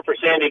weren't there for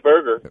Sandy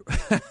Berger.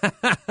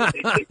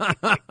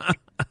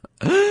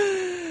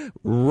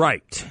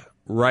 Right.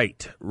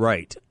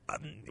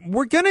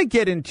 We're going to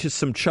get into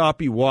some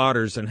choppy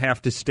waters and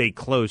have to stay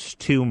close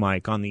to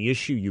Mike on the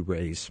issue you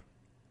raise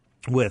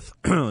with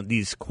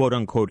these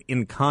quote-unquote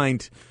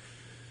in-kind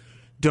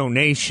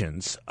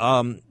donations,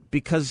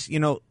 because,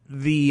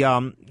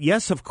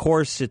 yes, of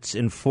course, it's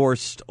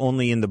enforced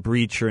only in the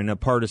breach or in a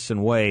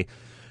partisan way,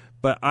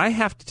 but I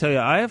have to tell you,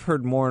 I have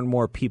heard more and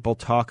more people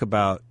talk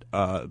about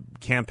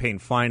campaign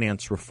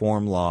finance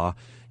reform law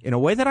in a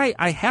way that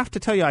I have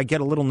to tell you I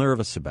get a little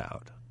nervous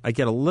about.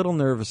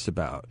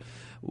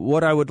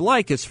 What I would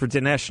like is for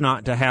Dinesh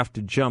not to have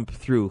to jump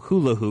through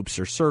hula hoops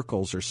or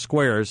circles or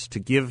squares to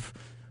give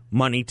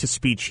money to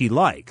speech he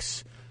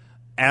likes,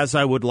 as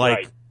I would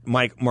like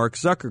Mark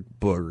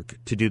Zuckerberg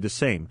to do the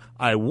same.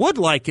 I would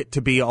like it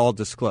to be all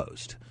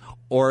disclosed,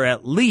 or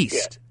at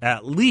least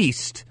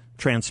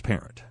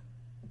transparent.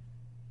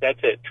 That's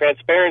it.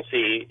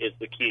 Transparency is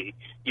the key.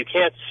 You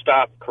can't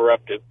stop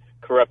corrupt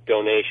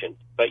donations,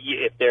 but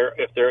if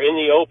they're in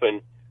the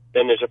open,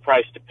 then there's a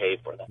price to pay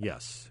for them.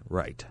 Yes,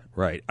 right.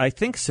 I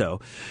think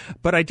so,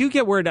 but I do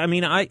get worried. I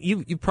mean,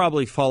 you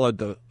probably followed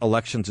the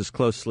elections as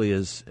closely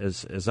as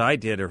I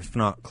did, or if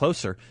not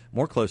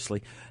more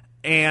closely.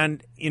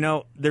 And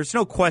there's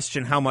no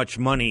question how much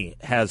money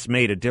has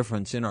made a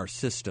difference in our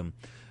system.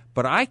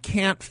 But I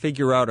can't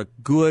figure out a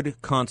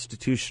good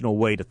constitutional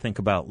way to think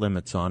about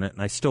limits on it,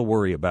 and I still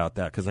worry about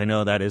that because I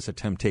know that is a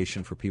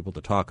temptation for people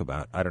to talk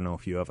about. I don't know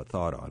if you have a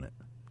thought on it.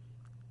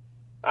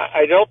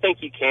 I don't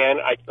think you can.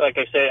 Like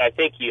I said, I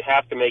think you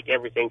have to make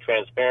everything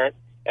transparent,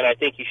 and I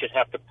think you should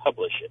have to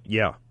publish it.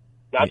 Yeah.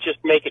 Not just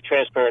make it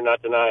transparent,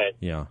 not deny it.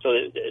 Yeah. So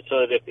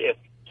that if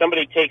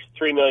somebody takes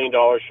 $3 million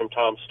from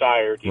Tom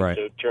Steyer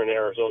to turn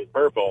Arizona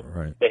purple,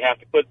 they have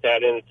to put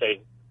that in and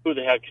say, who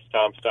the heck is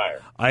Tom Steyer?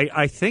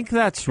 I think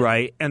that's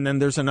right. And then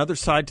there's another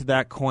side to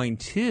that coin,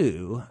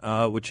 too,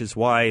 which is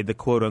why the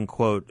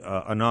quote-unquote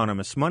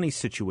anonymous money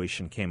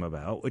situation came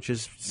about, which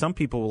is some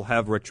people will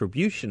have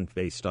retribution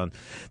based on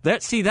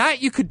that. See,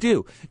 that you could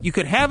do. You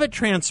could have it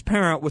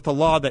transparent with a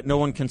law that no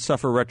one can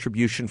suffer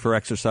retribution for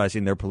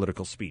exercising their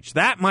political speech.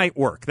 That might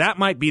work. That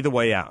might be the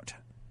way out.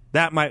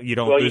 You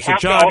don't lose a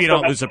job, you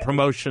don't lose a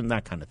promotion,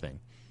 that kind of thing.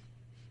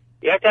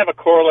 You have to have a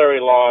corollary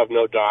law of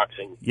no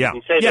doxing. Yeah.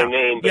 You can say their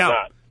name, but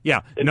not.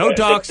 Yeah, no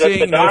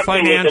doxing, no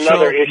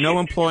financial, no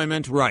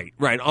employment. Right.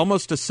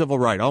 Almost a civil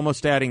right.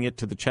 Almost adding it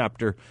to the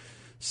Chapter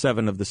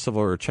 7 of the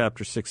Civil, or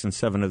Chapter 6 and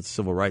 7 of the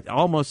Civil Rights.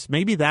 Almost,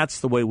 maybe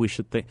that's the way we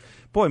should think.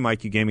 Boy,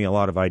 Mike, you gave me a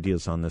lot of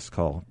ideas on this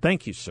call.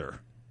 Thank you, sir.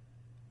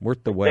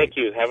 Worth the wait. Thank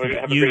you. Have a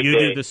great day. You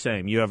do the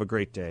same. You have a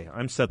great day.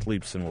 I'm Seth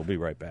Leibson. We'll be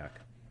right back.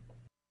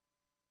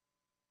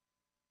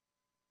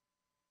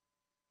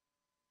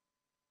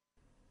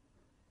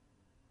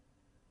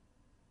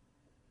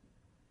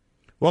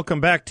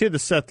 Welcome back to the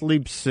Seth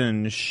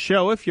Leibson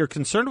Show. If you're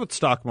concerned with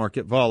stock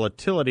market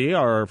volatility,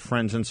 our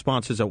friends and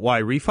sponsors at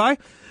YRefi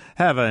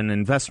have an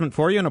investment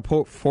for you in a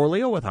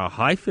portfolio with a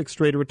high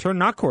fixed rate of return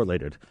not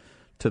correlated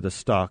to the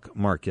stock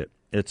market.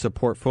 It's a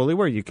portfolio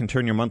where you can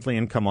turn your monthly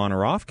income on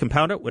or off,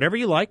 compound it, whatever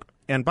you like.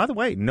 And by the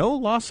way, no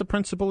loss of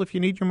principal if you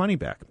need your money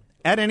back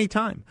at any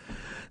time.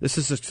 This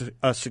is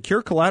a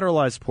secure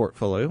collateralized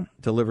portfolio,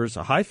 delivers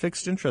a high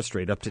fixed interest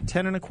rate up to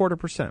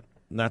 10.25%.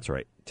 That's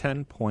right,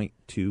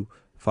 10.25%.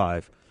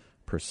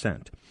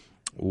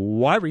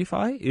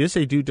 YRefi is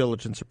a due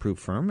diligence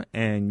approved firm,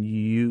 and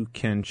you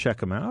can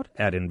check them out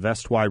at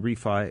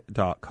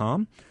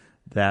investYRefi.com.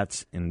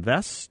 That's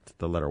invest,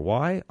 the letter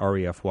Y,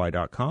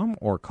 REFY.com,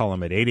 or call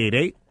them at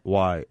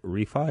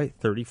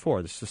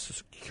 888-YRefi-34. This is a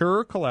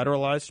secure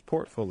collateralized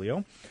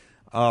portfolio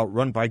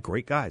run by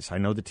great guys. I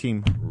know the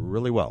team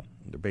really well.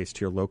 They're based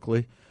here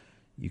locally.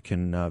 You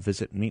can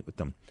visit and meet with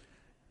them.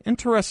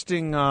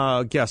 Interesting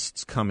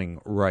guests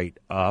coming right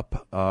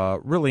up.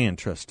 Really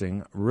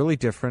interesting, really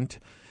different.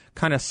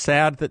 Kind of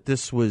sad that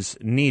this was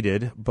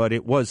needed, but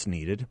it was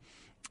needed.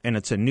 And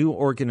it's a new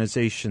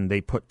organization they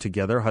put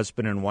together,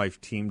 husband and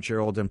wife team,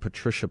 Gerald and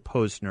Patricia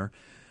Posner,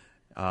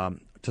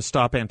 to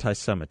stop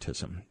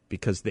anti-Semitism,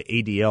 because the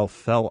ADL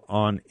fell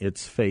on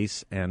its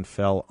face and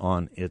fell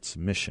on its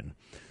mission.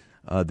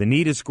 The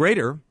need is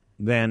greater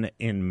than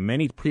in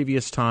many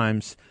previous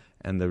times,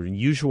 and the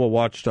usual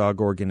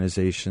watchdog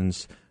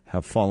organizations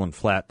have fallen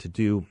flat to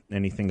do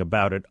anything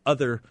about it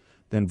other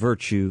than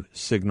virtue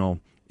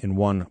signal in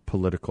one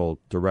political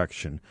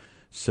direction.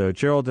 So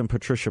Gerald and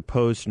Patricia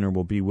Posner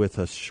will be with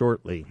us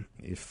shortly.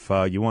 If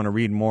you want to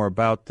read more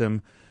about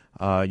them,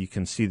 you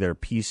can see their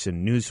piece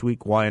in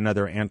Newsweek, Why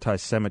Another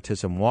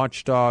Anti-Semitism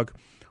Watchdog,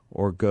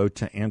 or go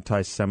to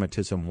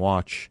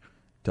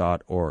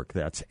antisemitismwatch.org.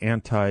 That's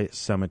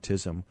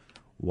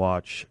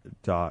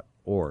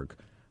antisemitismwatch.org.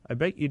 I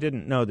bet you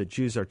didn't know that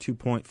Jews are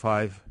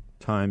 2.5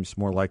 times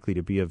more likely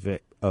to be a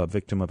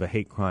victim of a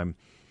hate crime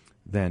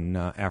than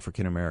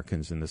African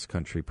Americans in this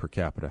country per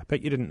capita. I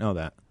bet you didn't know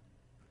that.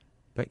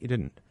 Bet you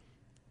didn't.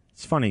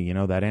 It's funny,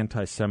 that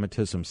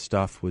anti-Semitism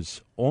stuff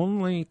was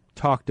only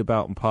talked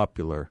about and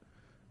popular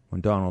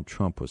when Donald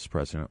Trump was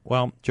president.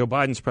 Well, Joe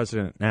Biden's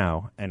president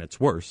now, and it's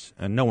worse,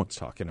 and no one's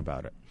talking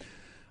about it.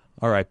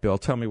 All right, Bill,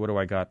 tell me, what do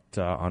I got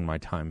on my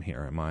time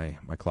here? My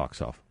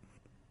clock's off.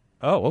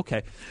 Oh,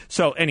 okay.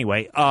 So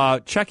anyway,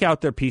 check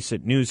out their piece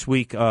at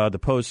Newsweek, the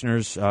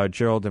Posners,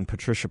 Gerald and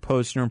Patricia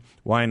Posner,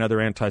 Why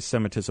Another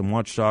Anti-Semitism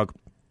Watchdog.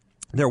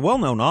 They're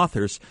well-known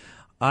authors.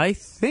 I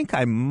think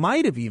I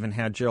might have even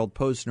had Gerald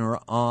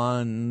Posner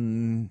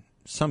on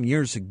some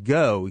years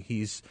ago.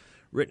 He's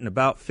written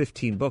about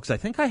 15 books. I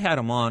think I had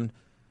him on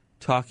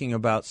talking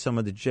about some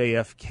of the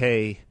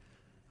JFK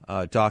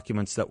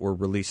documents that were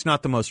released.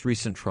 Not the most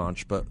recent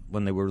tranche, but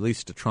when they were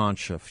released a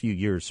tranche a few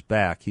years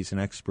back. He's an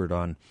expert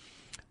on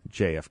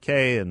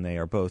JFK, and they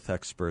are both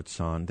experts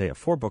on, they have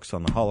 4 books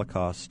on the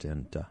Holocaust.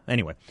 And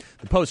anyway,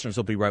 the Posners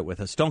will be right with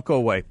us. Don't go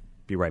away.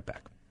 Be right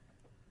back.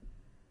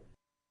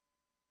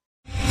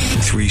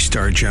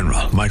 3-star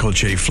General Michael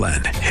J.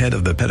 Flynn, head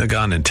of the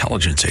Pentagon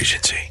Intelligence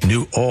Agency,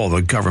 knew all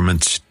the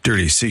government's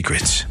dirty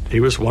secrets. He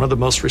was one of the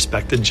most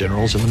respected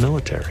generals in the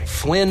military.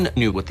 Flynn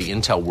knew what the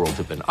intel world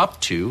had been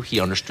up to.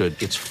 He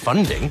understood its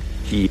funding.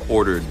 He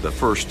ordered the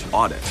first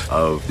audit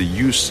of the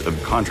use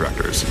of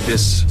contractors.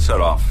 This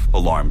set off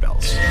alarm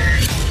bells.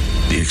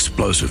 The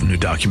explosive new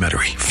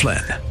documentary,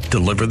 Flynn,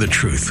 Deliver the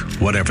Truth,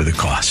 Whatever the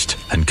Cost,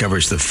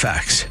 uncovers the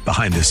facts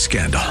behind this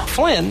scandal.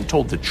 Flynn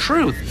told the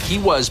truth. He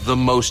was the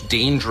most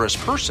dangerous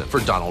person for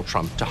Donald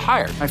Trump to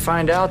hire. I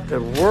find out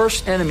the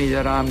worst enemy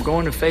that I'm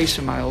going to face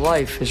in my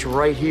life is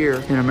right here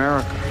in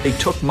America. They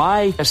took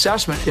my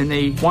assessment and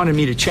they wanted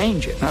me to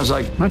change it. And I was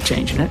like, I'm not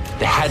changing it.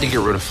 They had to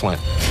get rid of Flynn.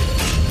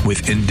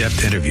 With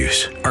in-depth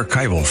interviews,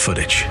 archival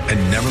footage,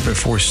 and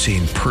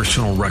never-before-seen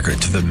personal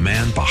records of the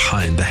man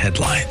behind the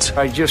headlines.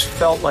 I just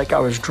felt like I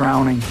was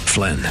drowning.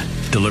 Flynn,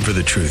 Deliver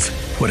the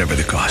Truth, Whatever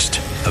the Cost.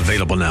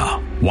 Available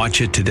now.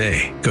 Watch it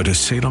today. Go to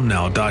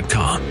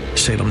salemnow.com.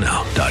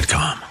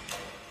 salemnow.com.